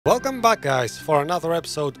Welcome back guys for another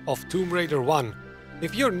episode of Tomb Raider 1.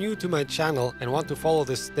 If you're new to my channel and want to follow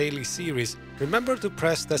this daily series, remember to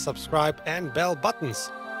press the subscribe and bell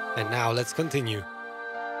buttons. And now let's continue.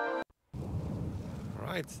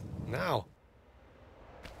 Alright, now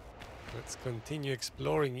let's continue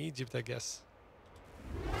exploring Egypt, I guess.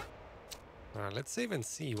 Alright, let's save and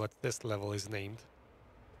see what this level is named.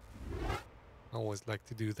 I always like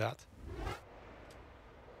to do that.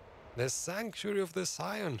 The Sanctuary of the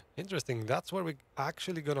Scion. Interesting, that's where we're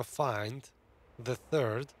actually gonna find the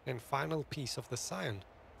third and final piece of the Scion.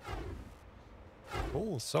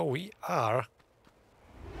 Cool, so we are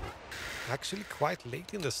actually quite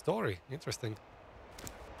late in the story. Interesting.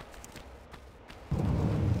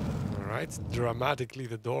 Alright, dramatically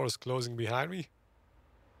the door is closing behind me.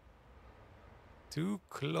 Two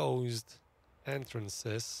closed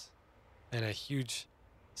entrances and a huge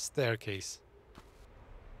staircase.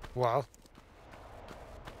 Well,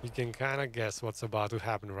 you can kind of guess what's about to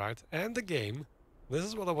happen, right? And the game, this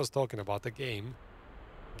is what I was talking about, the game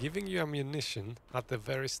giving you ammunition at the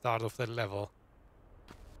very start of the level.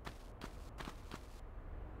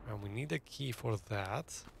 And we need a key for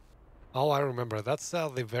that. Oh, I remember, that's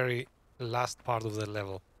the very last part of the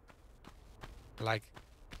level. Like,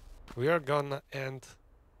 we are gonna end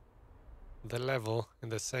the level in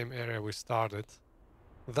the same area we started.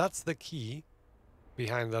 That's the key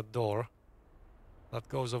behind that door that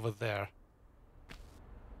goes over there.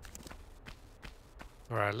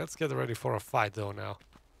 Alright, let's get ready for a fight though now.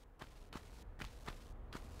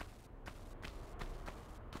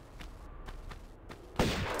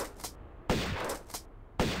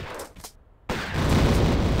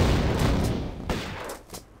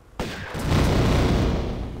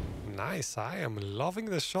 Nice, I am loving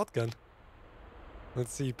the shotgun.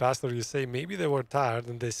 Let's see, Pastor, you say maybe they were tired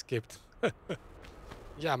and they skipped.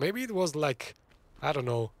 Yeah, maybe it was like, I don't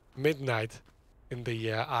know, midnight in the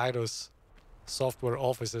Eidos software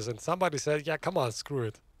offices and somebody said, yeah, come on, screw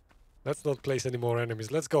it. Let's not place any more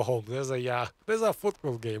enemies. Let's go home. There's a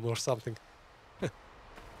football game or something.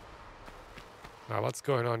 Now, what's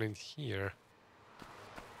going on in here?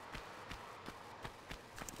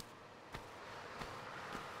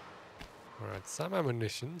 Alright, some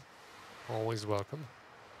ammunition. Always welcome.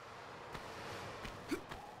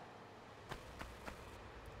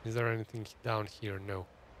 Is there anything down here? No.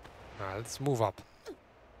 Alright, let's move up.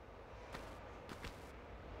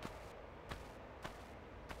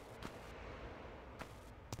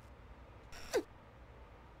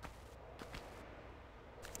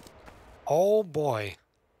 Oh boy.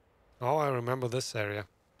 Oh, I remember this area.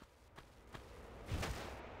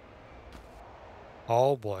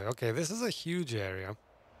 Oh boy. Okay, this is a huge area.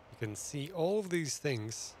 You can see all of these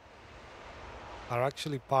things are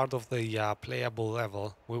actually part of the playable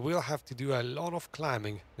level. We will have to do a lot of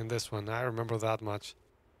climbing in this one. I remember that much.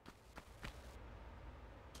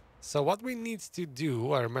 So what we need to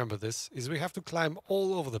do, I remember this, is we have to climb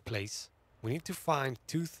all over the place. We need to find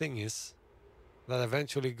two thingies that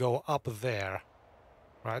eventually go up there.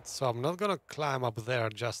 Right, so I'm not gonna climb up there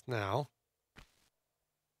just now.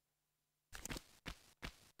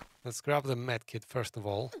 Let's grab the medkit first of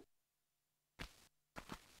all.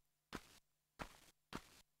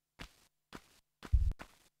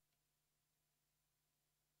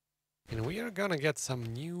 And we are gonna get some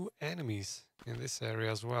new enemies in this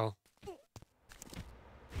area as well.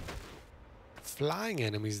 Flying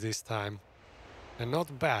enemies this time. And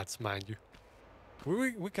not bats, mind you.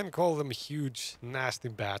 We can call them huge, nasty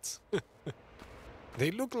bats.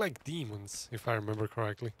 They look like demons, if I remember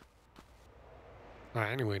correctly.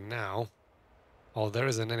 Alright, anyway, now... Oh, there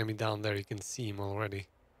is an enemy down there. You can see him already.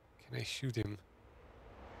 Can I shoot him?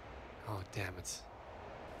 Oh, damn it.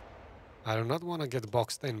 I do not want to get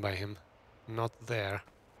boxed in by him. Not there.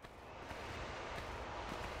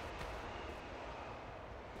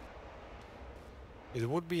 It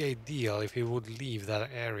would be ideal if he would leave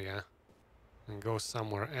that area and go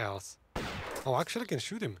somewhere else. Oh, actually I can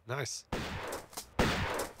shoot him. Nice.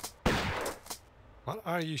 What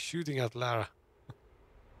are you shooting at, Lara?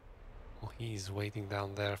 Oh, he's waiting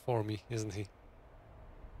down there for me, isn't he?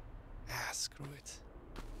 Ah, screw it.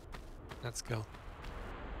 Let's go.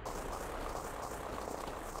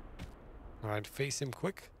 Alright, face him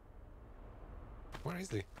quick. Where is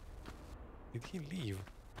he? Did he leave?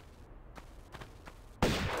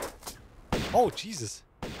 Oh, Jesus!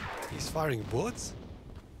 He's firing bullets?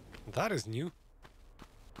 That is new.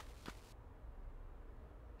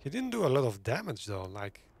 He didn't do a lot of damage though,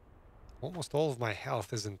 like... Almost all of my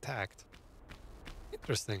health is intact.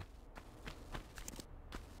 Interesting.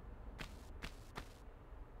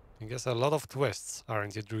 I guess a lot of twists are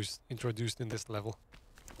introduced in this level.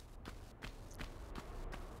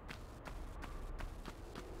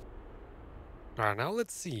 Alright, now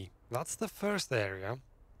let's see. That's the first area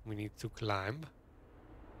we need to climb.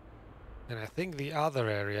 And I think the other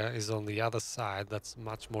area is on the other side. That's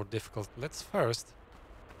much more difficult. Let's first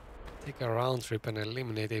take a round trip and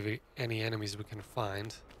eliminate any enemies we can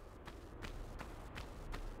find.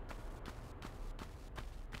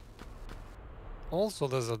 Also,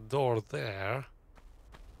 there's a door there.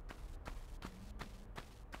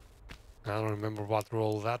 I don't remember what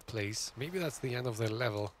role that plays. Maybe that's the end of the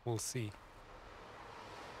level. We'll see.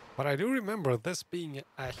 But I do remember this being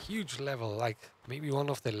a huge level, like maybe one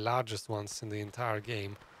of the largest ones in the entire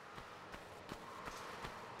game.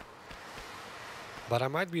 But I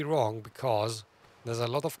might be wrong because there's a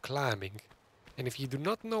lot of climbing. And if you do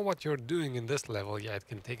not know what you're doing in this level, yeah, it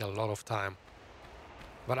can take a lot of time.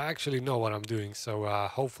 But I actually know what I'm doing, so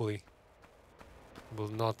hopefully it will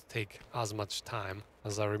not take as much time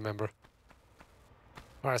as I remember.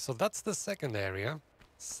 Alright, so that's the second area.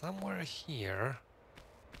 Somewhere here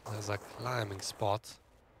there's a climbing spot.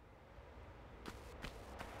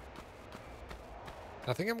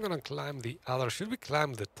 I think I'm gonna climb the other... Should we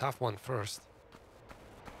climb the tough one first?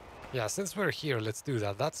 Yeah, since we're here, let's do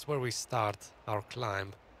that. That's where we start our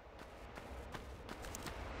climb.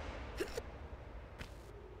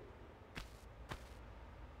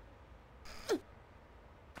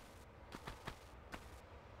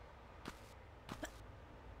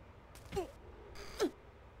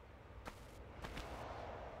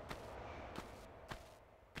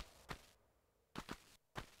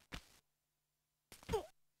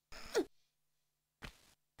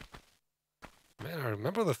 Man, I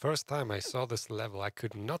remember the first time I saw this level, I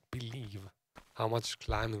could not believe how much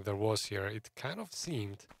climbing there was here. It kind of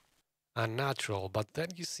seemed unnatural, but then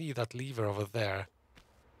you see that lever over there,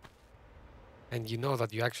 and you know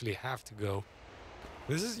that you actually have to go.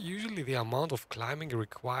 This is usually the amount of climbing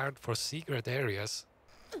required for secret areas,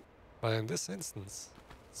 but in this instance,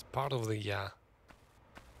 it's part of the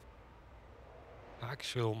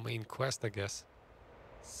actual main quest, I guess.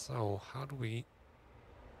 So, how do we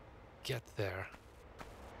get there?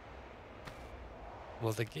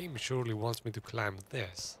 Well, the game surely wants me to climb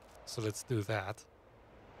this, so let's do that.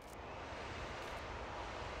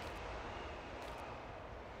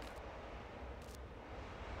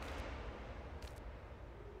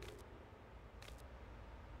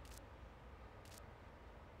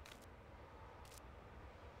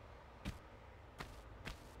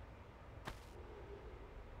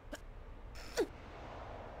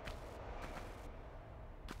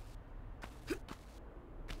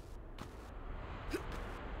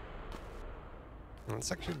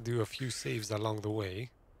 Let's actually do a few saves along the way,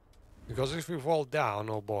 because if we fall down,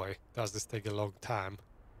 oh boy, does this take a long time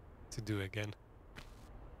to do again.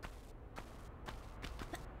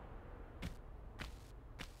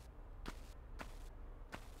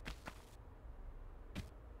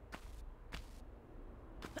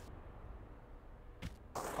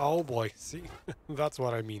 Oh boy, see, that's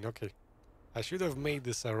what I mean. Okay, I should have made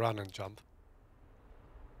this a run and jump.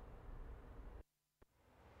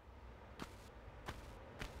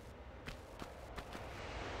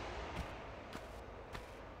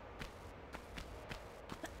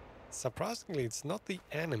 Surprisingly, it's not the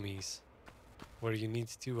enemies where you need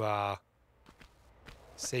to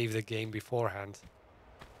save the game beforehand.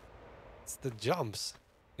 It's the jumps.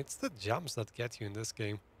 It's the jumps that get you in this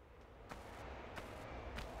game.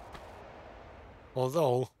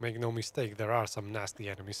 Although, make no mistake, there are some nasty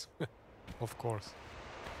enemies. Of course.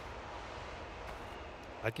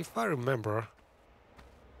 Like, if I remember,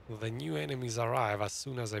 the new enemies arrive as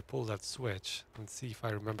soon as I pull that switch. Let's see if I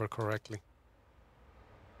remember correctly.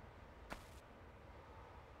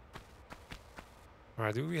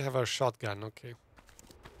 Alright, do we have our shotgun? Okay.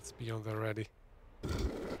 Let's be on the ready.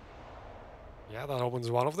 Yeah, that opens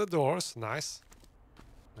one of the doors. Nice.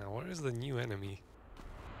 Now, where is the new enemy?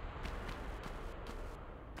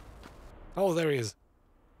 Oh, there he is.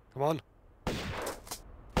 Come on.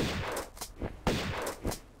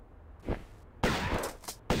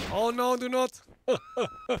 Oh no, do not.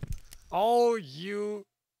 Oh, you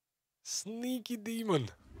sneaky demon.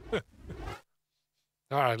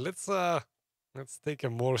 Alright, let's take a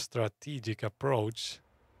more strategic approach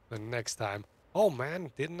the next time. Oh man,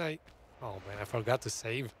 didn't I? Oh man, I forgot to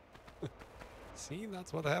save. See,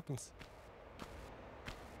 that's what happens.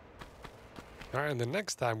 Alright, and the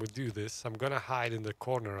next time we do this, I'm gonna hide in the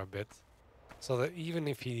corner a bit, so that even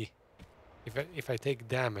if I take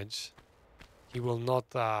damage, he will not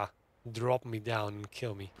drop me down and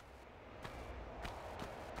kill me.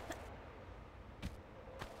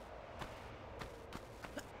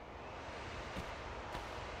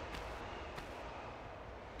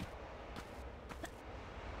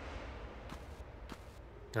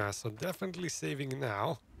 So definitely saving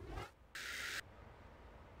now.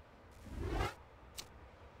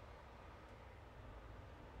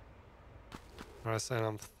 Alright, so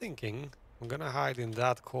I'm thinking I'm gonna hide in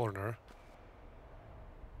that corner.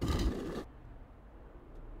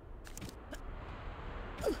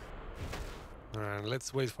 Alright,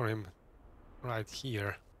 let's wait for him right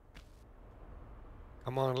here.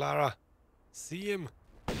 Come on, Lara. See him.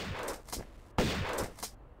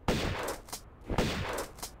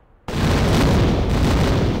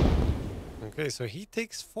 Okay, so he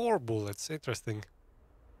takes 4 bullets. Interesting.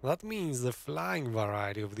 That means the flying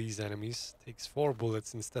variety of these enemies takes 4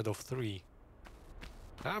 bullets instead of 3.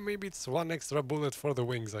 Maybe it's 1 extra bullet for the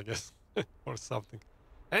wings, I guess. Or something.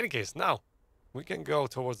 Any case, now we can go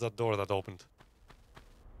towards that door that opened.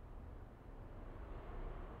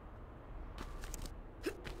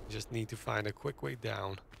 Just need to find a quick way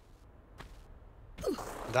down.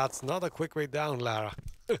 That's not a quick way down, Lara.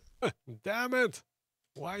 Damn it!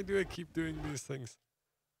 Why do I keep doing these things?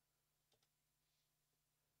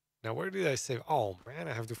 Now, where did I save? Oh, man,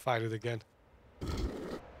 I have to fight it again.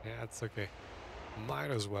 Yeah, it's okay.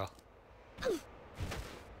 Might as well.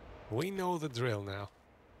 We know the drill now.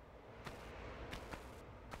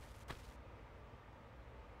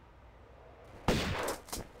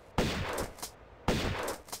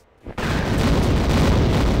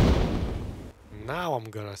 Now I'm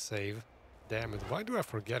gonna save. Damn it, why do I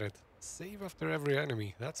forget it? Save after every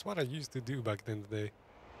enemy. That's what I used to do back in the day.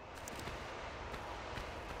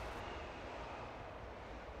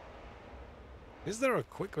 Is there a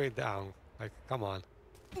quick way down? Like, come on.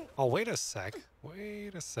 Oh, wait a sec.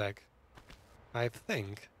 Wait a sec. I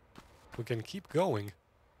think we can keep going.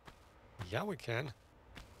 Yeah, we can.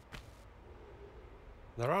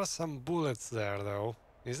 There are some bullets there, though.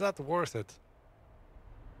 Is that worth it?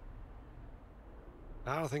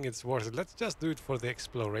 I don't think it's worth it. Let's just do it for the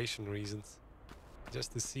exploration reasons.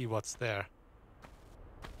 Just to see what's there.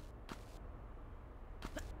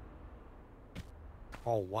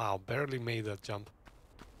 Oh, wow. Barely made that jump.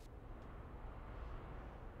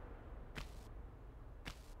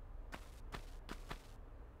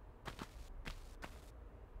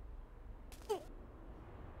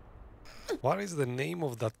 What is the name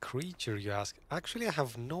of that creature, you ask? Actually, I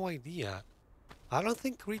have no idea. I don't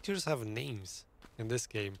think creatures have names in this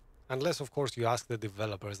game. Unless, of course, you ask the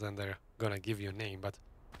developers, then they're gonna give you a name. But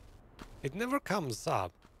it never comes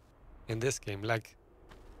up in this game. Like,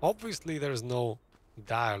 obviously, there's no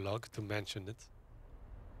dialogue to mention it.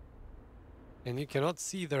 And you cannot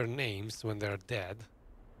see their names when they're dead.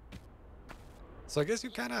 So I guess you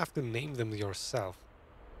kind of have to name them yourself.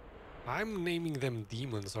 I'm naming them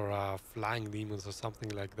demons or flying demons or something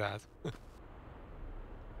like that.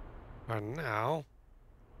 And now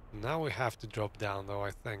we have to drop down though, I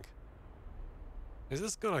think. Is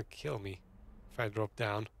this gonna kill me if I drop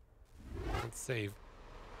down? Let's save.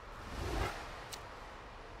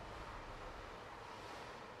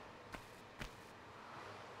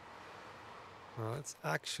 Well, let's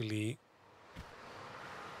actually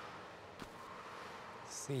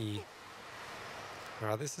see.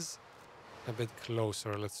 This is a bit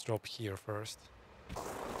closer. Let's drop here first.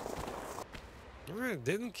 It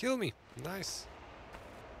didn't kill me. Nice.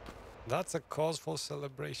 That's a cause for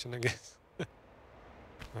celebration, I guess.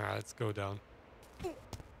 Alright, let's go down.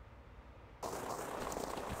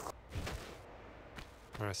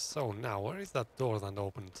 Alright, so now, where is that door that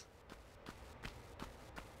opened?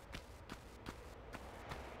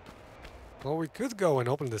 Well, we could go and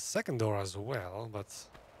open the second door as well, but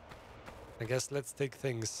I guess let's take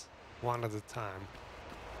things one at a time.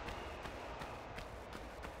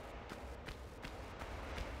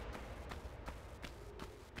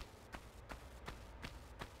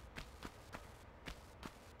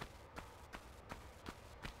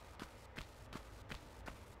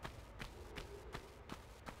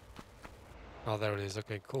 Oh, there it is.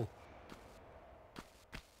 Okay, cool.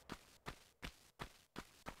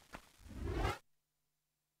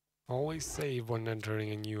 Always save when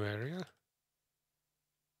entering a new area.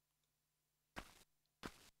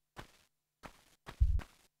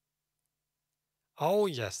 Oh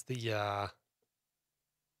yes, the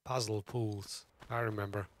puzzle pools. I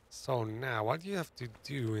remember. So now, what you have to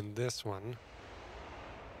do in this one...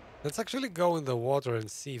 Let's actually go in the water and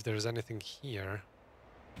see if there's anything here.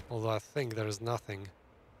 Although I think there's nothing.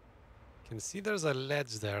 You can see there's a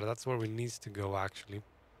ledge there. That's where we need to go, actually.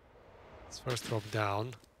 Let's first drop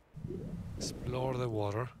down. Explore the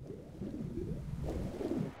water.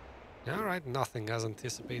 Alright, nothing as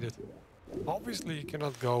anticipated. Obviously, you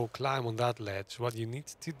cannot go climb on that ledge. What you need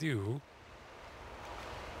to do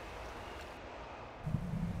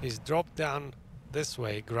is drop down this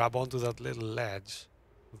way, grab onto that little ledge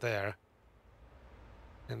there,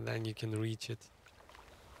 and then you can reach it.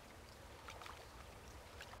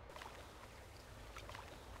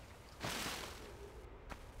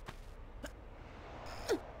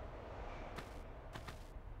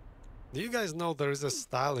 Do you guys know there is a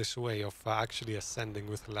stylish way of actually ascending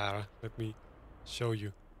with Lara? Let me show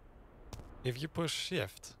you. If you push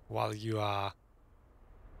shift while you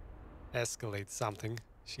escalate something,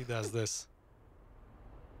 she does this.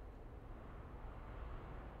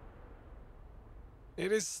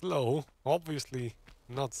 It is slow, obviously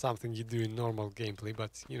not something you do in normal gameplay,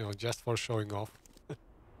 but you know, just for showing off.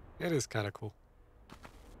 It is kind of cool.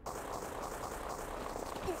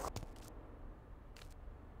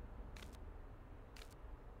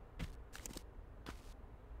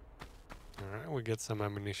 Alright, we get some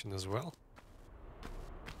ammunition as well.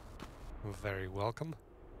 Very welcome.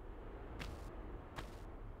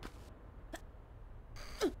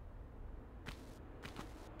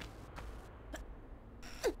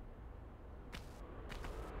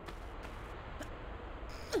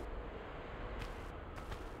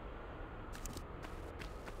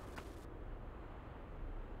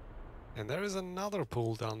 And there is another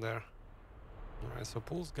pool down there. Alright, so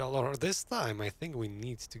pools galore. This time I think we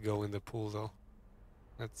need to go in the pool though.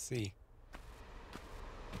 Let's see.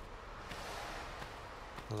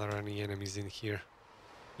 Are there any enemies in here?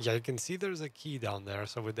 Yeah, you can see there's a key down there,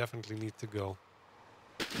 so we definitely need to go.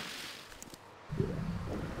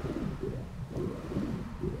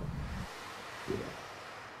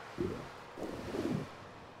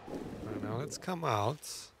 Right, now let's come out.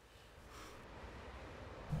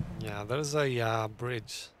 Yeah, there's a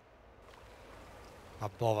bridge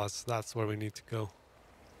above us. That's where we need to go.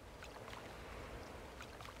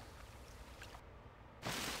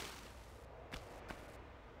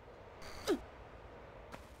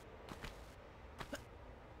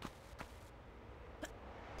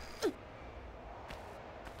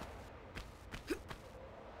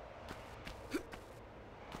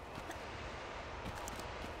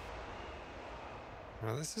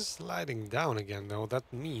 Now this is sliding down again though.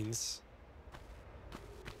 That means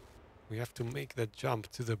we have to make that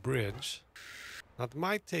jump to the bridge. That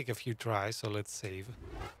might take a few tries, so let's save.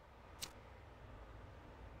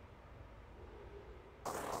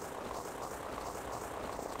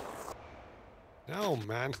 Oh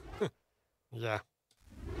man. Yeah,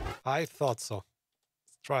 I thought so.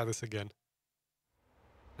 Let's try this again.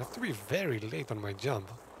 I have to be very late on my jump.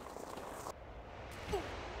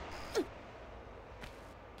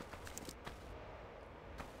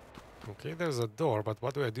 Okay, there's a door, but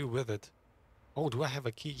what do I do with it? Oh, do I have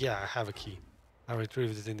a key? Yeah, I have a key. I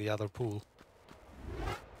retrieved it in the other pool.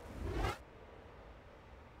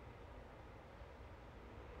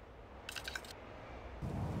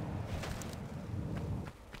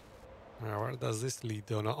 Now, where does this lead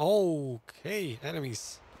though? Now, okay,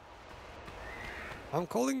 enemies. I'm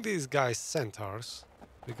calling these guys centaurs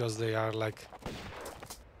because they are like...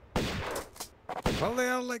 Well, they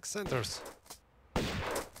are like centaurs.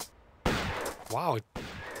 Wow, it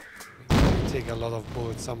take a lot of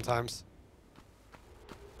bullets sometimes.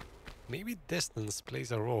 Maybe distance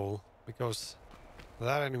plays a role, because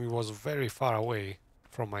that enemy was very far away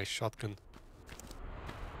from my shotgun.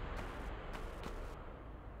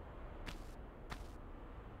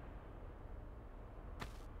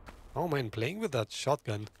 Oh man, playing with that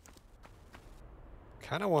shotgun.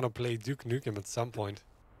 Kinda wanna play Duke Nukem at some point.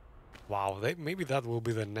 Wow, maybe that will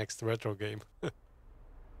be the next retro game.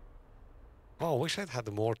 Oh, I wish I'd had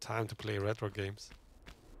more time to play retro games.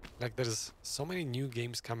 Like, there's so many new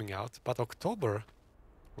games coming out, but October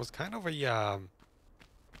was kind of a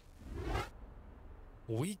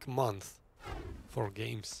weak month for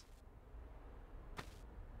games.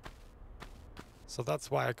 So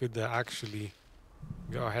that's why I could actually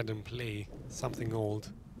go ahead and play something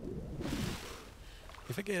old.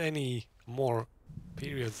 If I get any more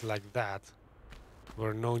periods like that,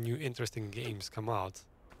 where no new interesting games come out,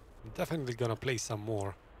 I'm definitely gonna play some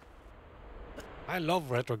more. I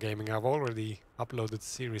love retro gaming. I've already uploaded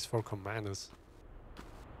series for Commandos.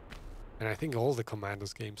 And I think all the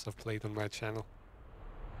Commandos games I've played on my channel.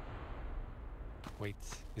 Wait,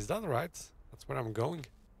 is that right? That's where I'm going?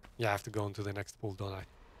 Yeah, I have to go into the next pool, don't I?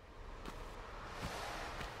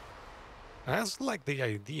 I also like the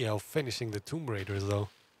idea of finishing the Tomb Raiders though.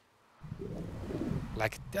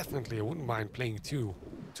 Like, definitely I wouldn't mind playing 2.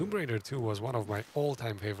 Tomb Raider 2 was one of my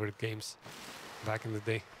all-time favorite games back in the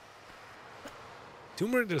day.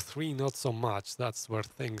 Tomb Raider 3 not so much. That's where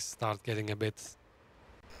things start getting a bit...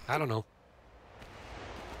 I don't know.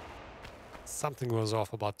 Something was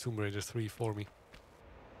off about Tomb Raider 3 for me.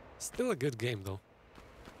 Still a good game though.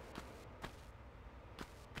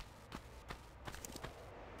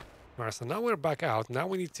 Alright, so now we're back out. Now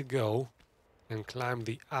we need to go and climb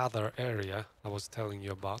the other area I was telling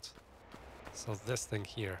you about. So this thing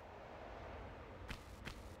here.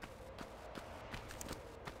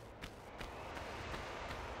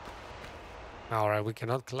 Alright, we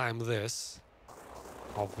cannot climb this,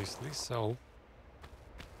 obviously, so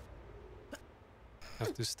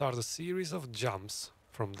have to start a series of jumps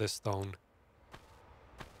from this stone.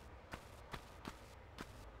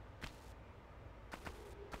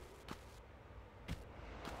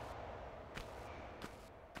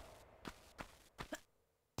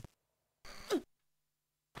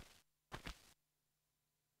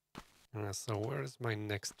 So where is my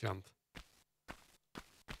next jump?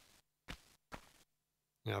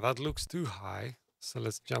 Yeah, that looks too high, so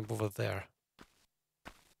let's jump over there.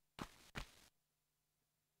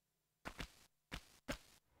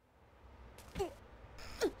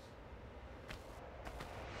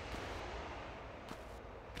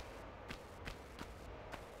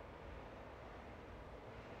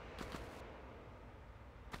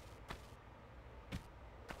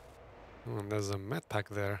 And there's a med pack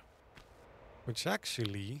there, which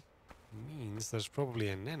actually means there's probably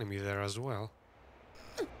an enemy there as well.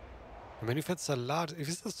 I mean, if it's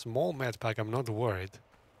a small med pack, I'm not worried.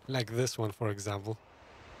 Like this one, for example.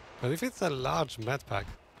 But if it's a large med pack...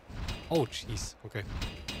 Oh, jeez. Okay.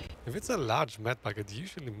 If it's a large med pack, it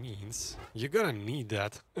usually means you're gonna need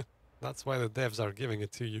that. That's why the devs are giving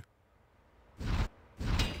it to you.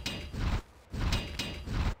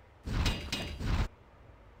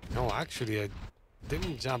 No, actually, I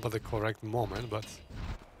didn't jump at the correct moment, but...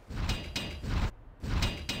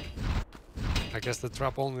 I guess the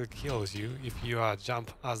trap only kills you if you jump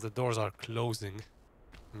as the doors are closing,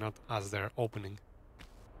 not as they're opening.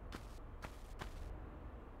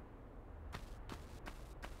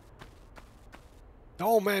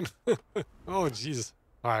 Oh man! Oh jeez.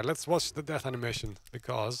 Alright, let's watch the death animation,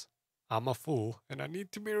 because I'm a fool and I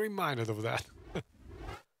need to be reminded of that.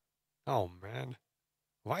 Oh man.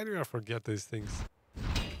 Why do I forget these things?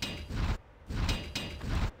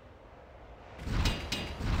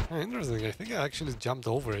 Oh, interesting, I think I actually jumped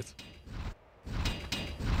over it.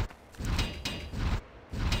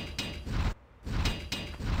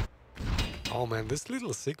 Oh man, this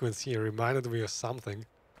little sequence here reminded me of something.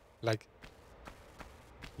 Like,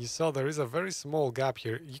 you saw there is a very small gap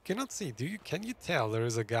here. You cannot see, do you? Can you tell there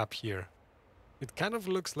is a gap here? It kind of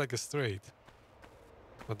looks like a straight,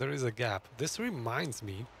 but there is a gap. This reminds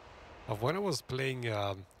me of when I was playing,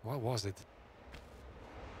 what was it?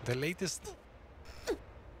 The latest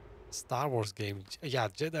Star Wars game. Yeah,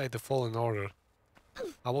 Jedi The Fallen Order.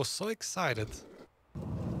 I was so excited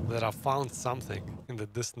that I found something in the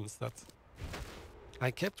distance that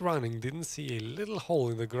I kept running, didn't see a little hole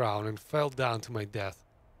in the ground and fell down to my death.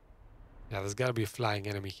 Yeah, there's gotta be a flying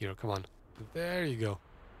enemy here, come on. There you go.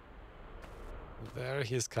 There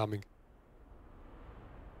he is coming.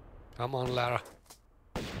 Come on, Lara.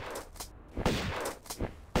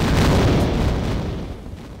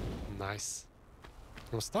 Nice.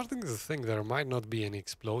 I'm starting to think there might not be any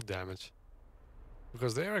explode damage,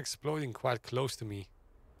 because they are exploding quite close to me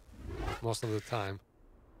most of the time.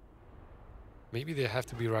 Maybe they have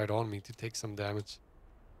to be right on me to take some damage.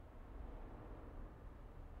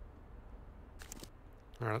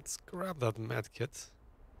 Alright, let's grab that medkit.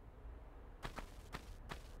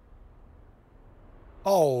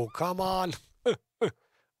 Oh, come on!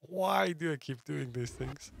 Why do I keep doing these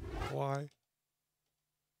things? Why?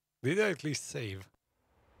 Did I at least save?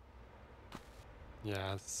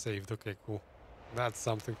 Yeah, it's saved. Okay, cool. That's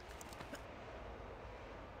something.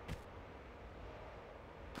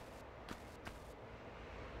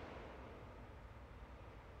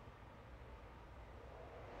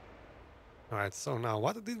 Alright, so now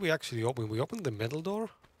what did we actually open? We opened the middle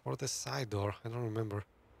door or the side door? I don't remember.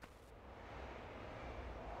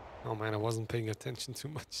 Oh man, I wasn't paying attention too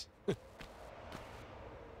much. Okay,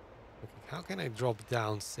 how can I drop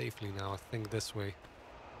down safely now? I think this way.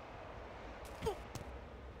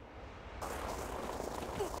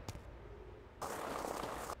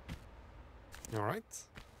 Alright,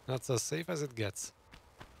 that's as safe as it gets.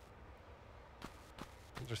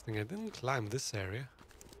 Interesting, I didn't climb this area.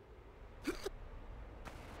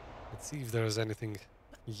 Let's see if there's anything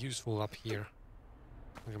useful up here.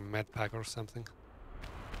 Like a med pack or something.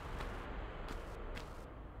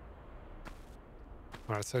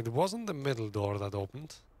 Alright, so it wasn't the middle door that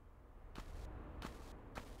opened.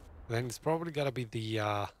 Then it's probably gotta be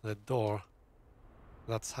the door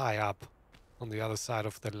that's high up on the other side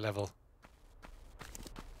of the level.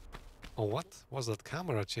 Oh, what was that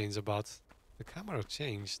camera change about? The camera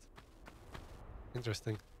changed.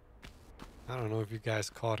 Interesting. I don't know if you guys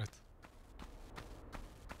caught it.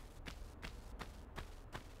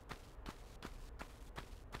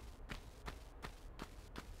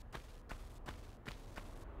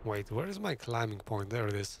 Wait, where is my climbing point? There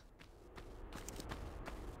it is.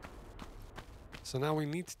 So now we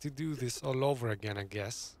need to do this all over again, I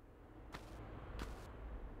guess.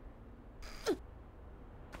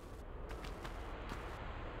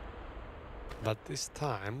 But this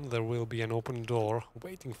time there will be an open door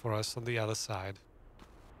waiting for us on the other side.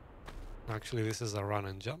 Actually, this is a run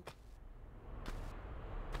and jump.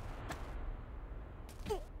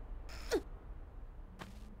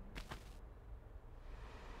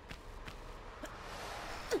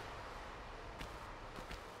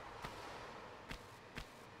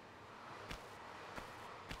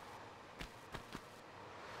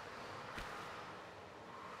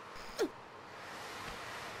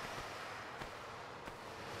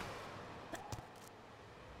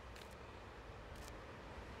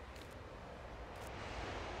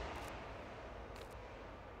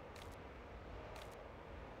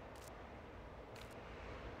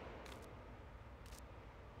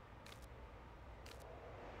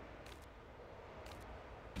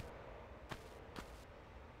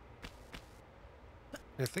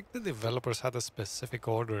 I think the developers had a specific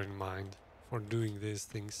order in mind for doing these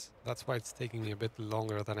things. That's why it's taking me a bit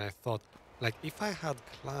longer than I thought. Like, if I had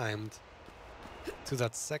climbed to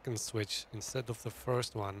that second switch instead of the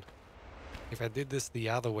first one, if I did this the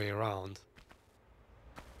other way around,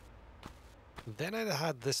 then I'd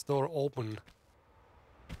had this door open.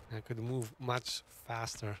 I could move much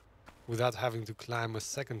faster without having to climb a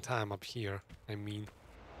second time up here, I mean.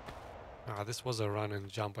 This was a run and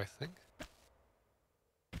jump, I think.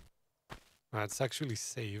 It's actually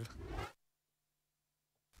save.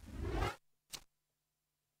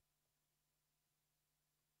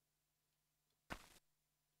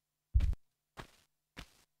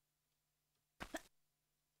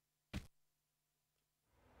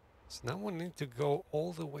 So now we need to go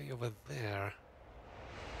all the way over there.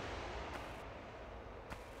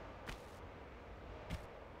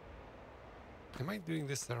 Am I doing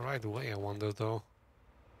this the right way, I wonder though?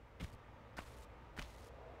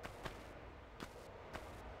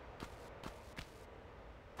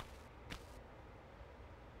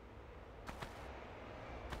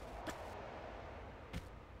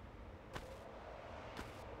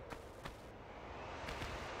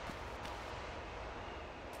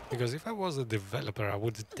 Because if I was a developer, I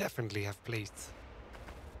would definitely have placed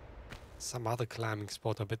some other climbing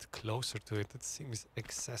spot a bit closer to it. It seems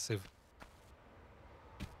excessive.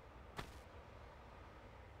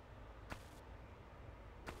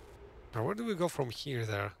 Now, where do we go from here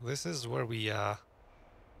there? This is where we,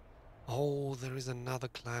 Oh, there is another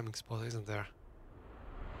climbing spot, isn't there?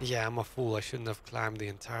 Yeah, I'm a fool. I shouldn't have climbed the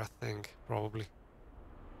entire thing, probably.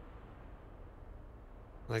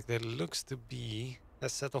 Like, there looks to be a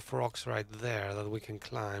set of rocks right there that we can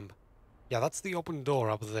climb. Yeah, that's the open door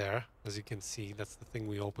up there, as you can see. That's the thing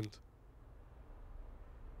we opened.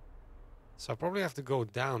 So I probably have to go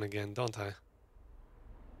down again, don't I?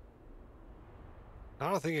 I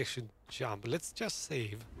don't think I should jump. Let's just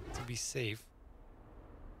save to be safe.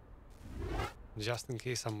 Just in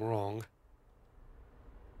case I'm wrong.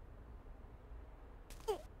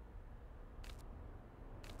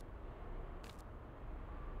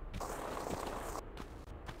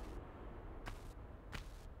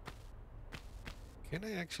 Can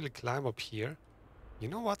I actually climb up here? You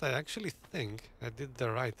know what? I actually think I did the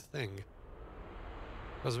right thing.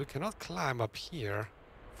 Because we cannot climb up here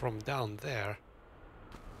from down there.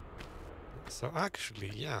 So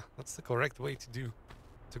actually, yeah, that's the correct way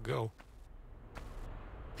to go.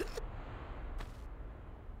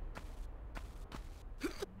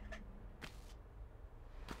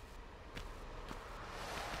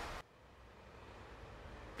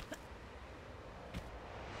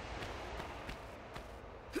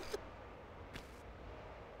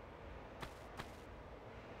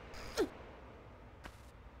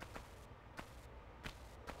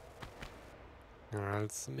 Alright,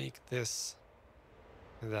 let's make this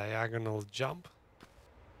a diagonal jump.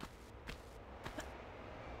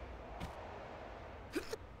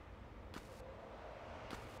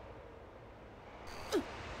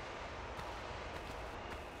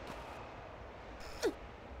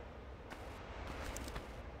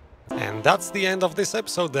 And that's the end of this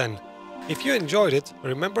episode then. If you enjoyed it,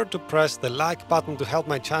 remember to press the like button to help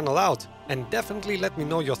my channel out, and definitely let me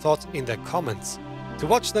know your thoughts in the comments. To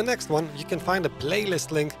watch the next one, you can find a playlist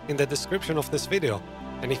link in the description of this video.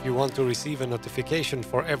 And if you want to receive a notification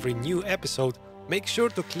for every new episode, make sure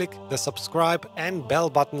to click the subscribe and bell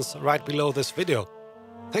buttons right below this video.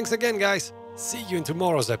 Thanks again, guys. See you in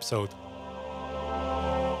tomorrow's episode.